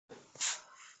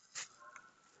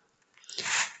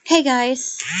Hey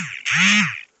guys.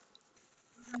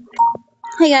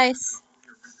 Hey guys.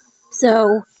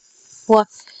 So, well,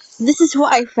 this is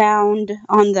what I found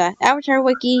on the Avatar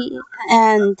Wiki,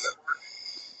 and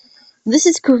this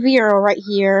is Kuvira right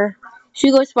here. She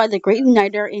goes by the Great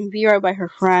Uniter and Vera by her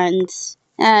friends,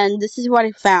 and this is what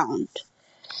I found.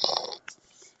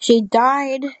 She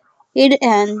died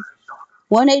in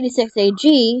 186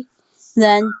 AG,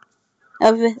 then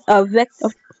a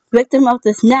victim of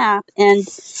the snap, and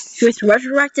she was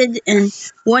resurrected in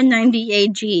 190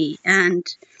 AG, and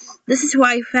this is what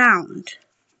I found.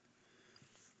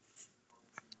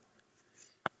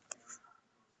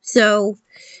 So,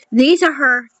 these are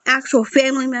her actual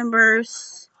family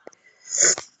members.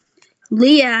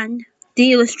 Leanne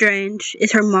D. Lestrange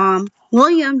is her mom.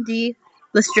 William D.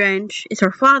 Lestrange is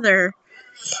her father.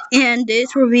 And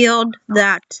it's revealed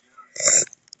that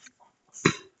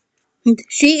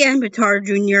she and Bitar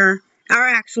Jr. are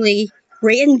actually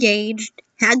re-engaged,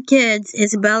 had kids,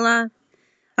 Isabella,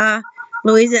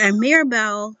 Louisa, and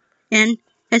Mirabelle, and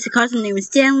has a cousin named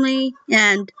Stanley,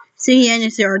 and Suyan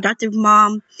is her adoptive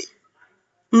mom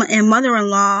and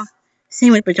mother-in-law.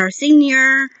 Same with Bitar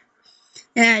Sr.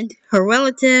 and her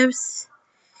relatives.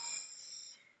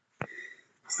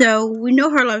 So we know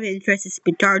her love interest is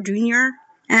Bitar Jr.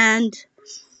 and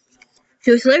she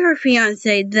was later her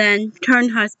fiance, then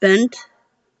turned husband.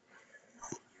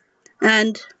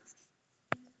 And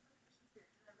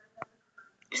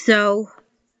so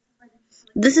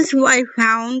this is what I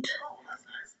found.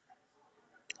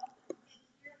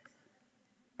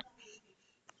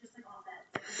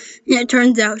 And it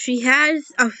turns out she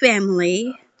has a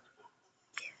family.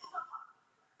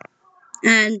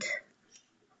 And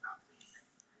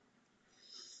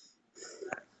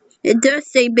it does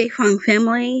say Beifong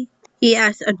family. He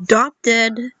has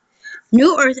adopted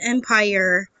New Earth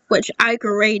Empire, which I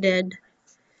created.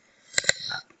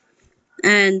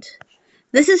 And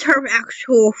this is her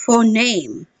actual full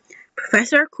name.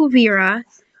 Professor Kuvira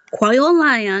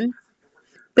Lion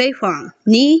Beifong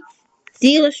Ni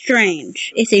D.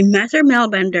 Lestrange is a master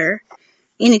mailbender,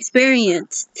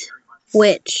 inexperienced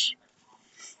witch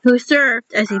who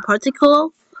served as a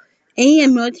political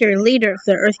and military leader of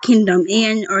the Earth Kingdom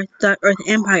and the Earth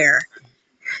Empire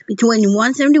between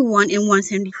 171 and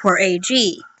 174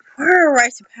 AG. For her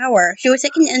rise to power, she was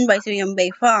taken in by Suyang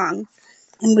Beifong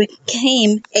and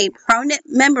became a prominent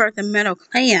member of the Metal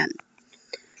Clan.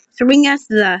 Serving as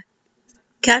the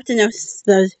captain of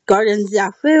the Garden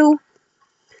Zafu,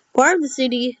 part of the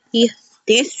city, he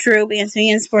danced troop and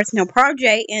Suyang's personal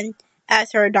project and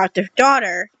as her adoptive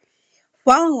daughter.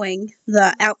 Following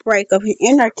the outbreak of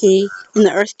anarchy in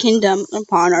the Earth Kingdom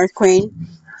upon Earth Queen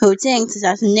Hu Ting's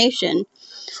assassination,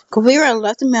 Kuvira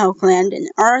left the Metal Clan and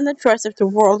earned the trust of the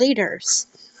world leaders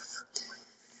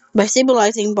by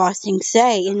stabilizing Ba Sing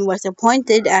Se and was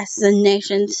appointed as the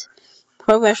nation's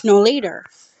professional leader.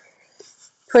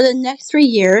 For the next 3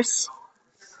 years,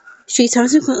 she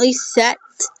subsequently set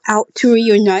out to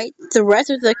reunite the rest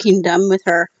of the kingdom with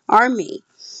her army,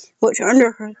 which earned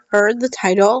her the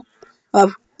title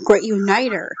of Great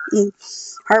Uniter in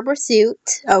her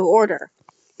pursuit of order.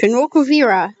 General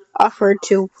Kuvira offered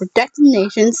to protect the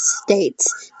nation's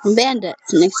states from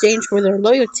bandits in exchange for their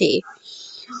loyalty.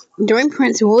 During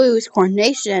Prince Wu's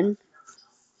coronation,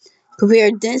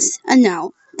 Kuvira then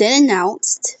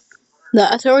announced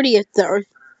the authority of the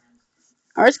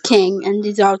Earth King and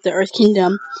dissolved the Earth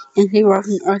Kingdom in favor of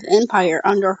an Earth Empire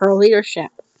under her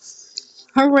leadership.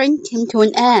 Her reign came to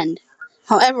an end.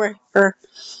 However,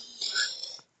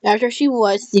 after she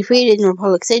was defeated in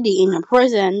Republic City and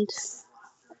imprisoned,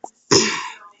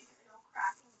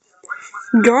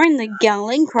 during the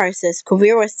Galing crisis,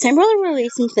 Kuvira was temporarily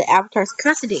released into the Avatar's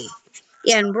custody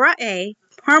and brought a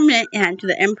permanent end to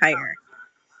the Empire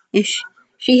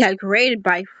she had created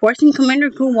by forcing Commander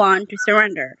Guwan to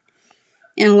surrender.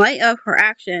 In light of her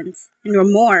actions and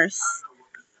remorse,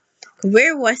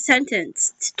 Kuvira was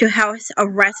sentenced to house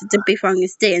arrest at the Beifong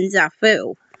estate in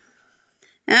Zafu.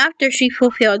 After she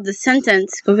fulfilled the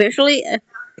sentence, Kuvira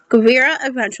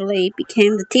eventually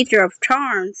became the teacher of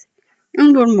charms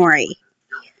in Glenmorey,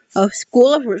 a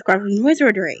school of witchcraft and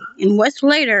wizardry, and was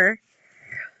later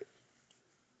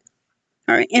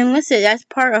enlisted as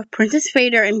part of Princess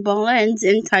Fader and Boleyn's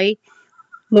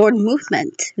anti-Lord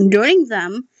movement, joining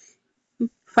them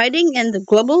fighting in the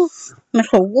global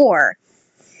metal war.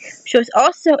 She was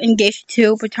also engaged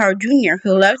to Bitar Jr.,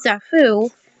 who left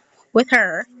Zafu with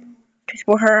her to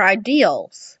support her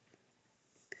ideals.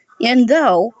 And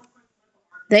though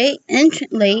they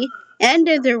instantly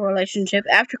ended their relationship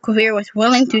after Kuvira was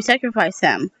willing to sacrifice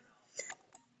him.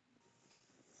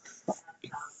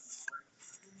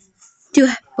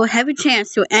 who have a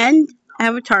chance to end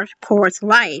Avatar's Korra's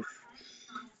life,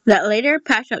 that later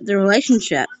patched up the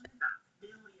relationship.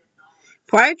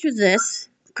 Prior to this,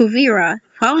 Kuvira,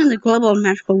 following the global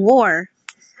magical war,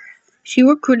 she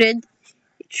recruited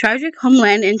Tragic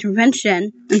Homeland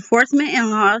Intervention, Enforcement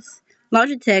and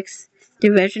Logistics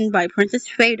Division by Princess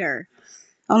Fader,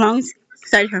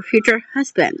 alongside her future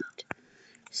husband,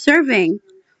 serving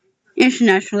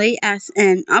internationally as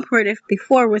an operative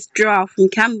before withdrawal from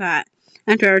combat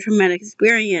after a traumatic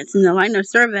experience in the line of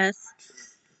service.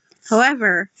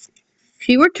 However,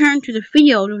 she returned to the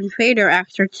field when Fader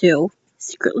asked her to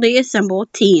secretly assemble a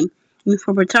team in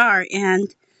Avatar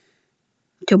and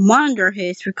to monitor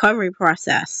his recovery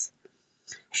process.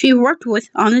 She worked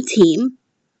on the team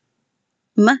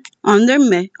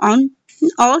on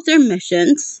all of their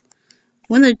missions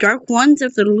when the Dark Ones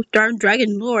of the Dark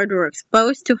Dragon Lord were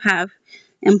exposed to have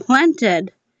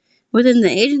implanted within the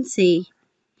agency,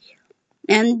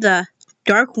 and the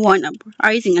Dark One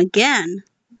uprising again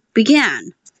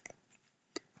began.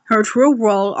 Her true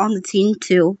role on the team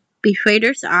to be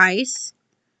Fader's eyes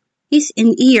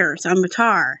and ears on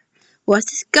Matar was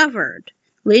discovered,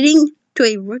 leading to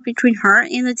a rift between her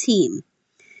and the team.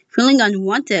 Feeling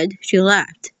unwanted, she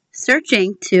left,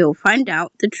 searching to find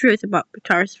out the truth about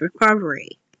Matar's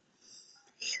recovery.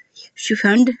 She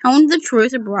found the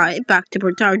truth and brought it back to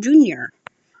Matar Jr.,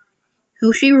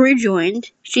 who she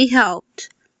rejoined. She helped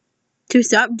to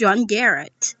stop John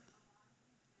Garrett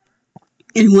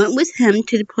and went with him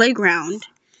to the playground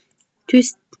to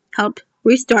help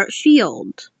restart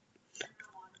S.H.I.E.L.D.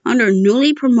 under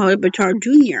newly promoted Matar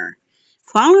Jr.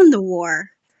 Following the war,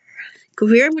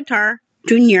 Kuvira and Matar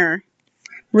Jr.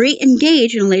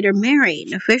 re-engaged and later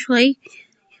married, officially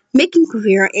making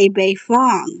Kuvira a Bei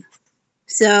Fong.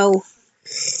 So,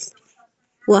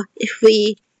 well, if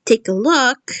we take a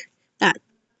look at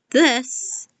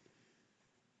this,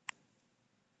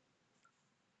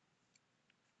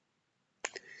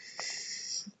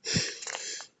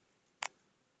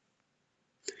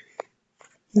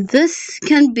 this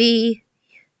can be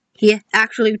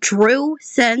actually true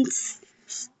since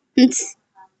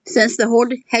the whole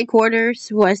headquarters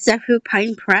was Zafu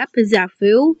Pine Prep,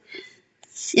 Zafu,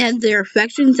 and their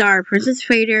affections are Princess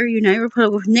Fader, United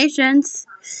Republic of Nations,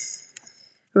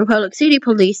 Republic City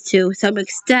Police to some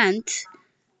extent,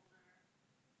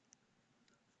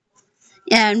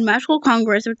 and Magical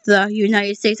Congress of the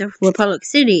United States of Republic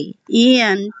City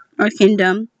and Earth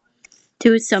Kingdom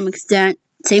to some extent.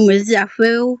 Same with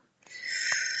Zafu.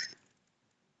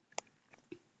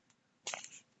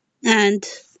 And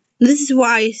this is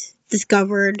why I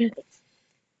discovered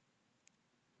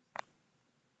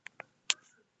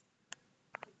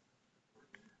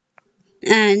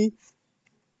and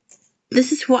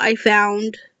this is what I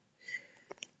found.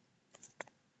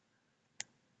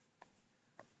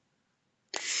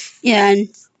 And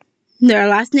their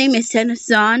last name is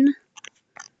Senason.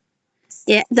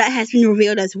 Yeah, that has been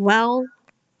revealed as well.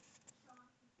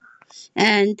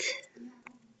 And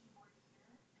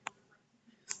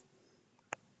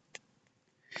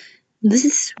this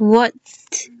is what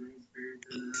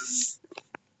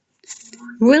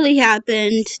really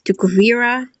happened to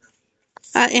Kuvira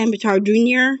and Matar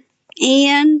Jr.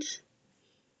 and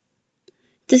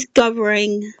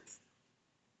discovering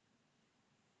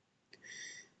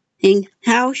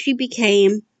how she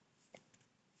became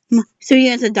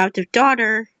Suyan's adoptive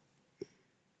daughter.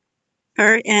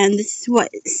 And this is what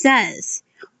it says.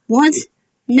 Once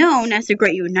known as the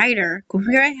Great Uniter,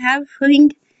 Kuvira,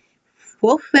 having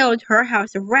fulfilled her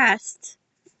house arrest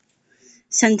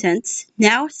sentence,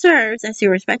 now serves as a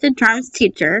respected Charms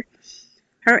teacher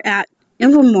her at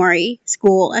Infirmary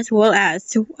School, as well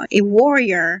as a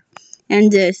warrior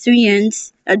and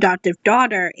Suyan's adoptive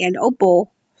daughter and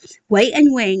Opal, Wei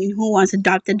and Wing, who once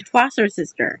adopted foster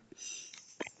sister.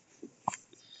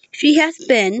 She has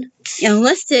been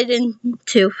enlisted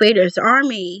into Fader's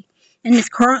army and is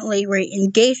currently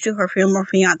engaged to her former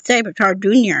fiancé, Matar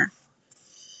Jr.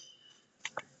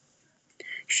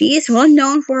 She is well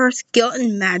known for her skill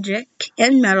in magic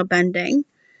and metal bending,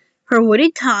 her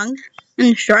witty tongue,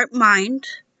 and sharp mind,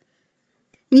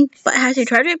 but has a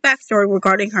tragic backstory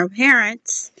regarding her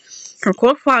parents. Her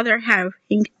cold father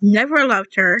having never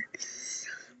loved her,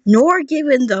 nor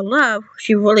given the love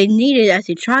she really needed as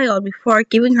a child before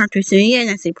giving her to Suyan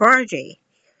as a prodigy.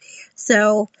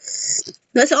 So,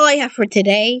 that's all I have for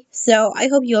today. So, I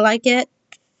hope you like it.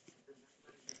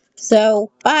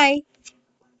 So, bye!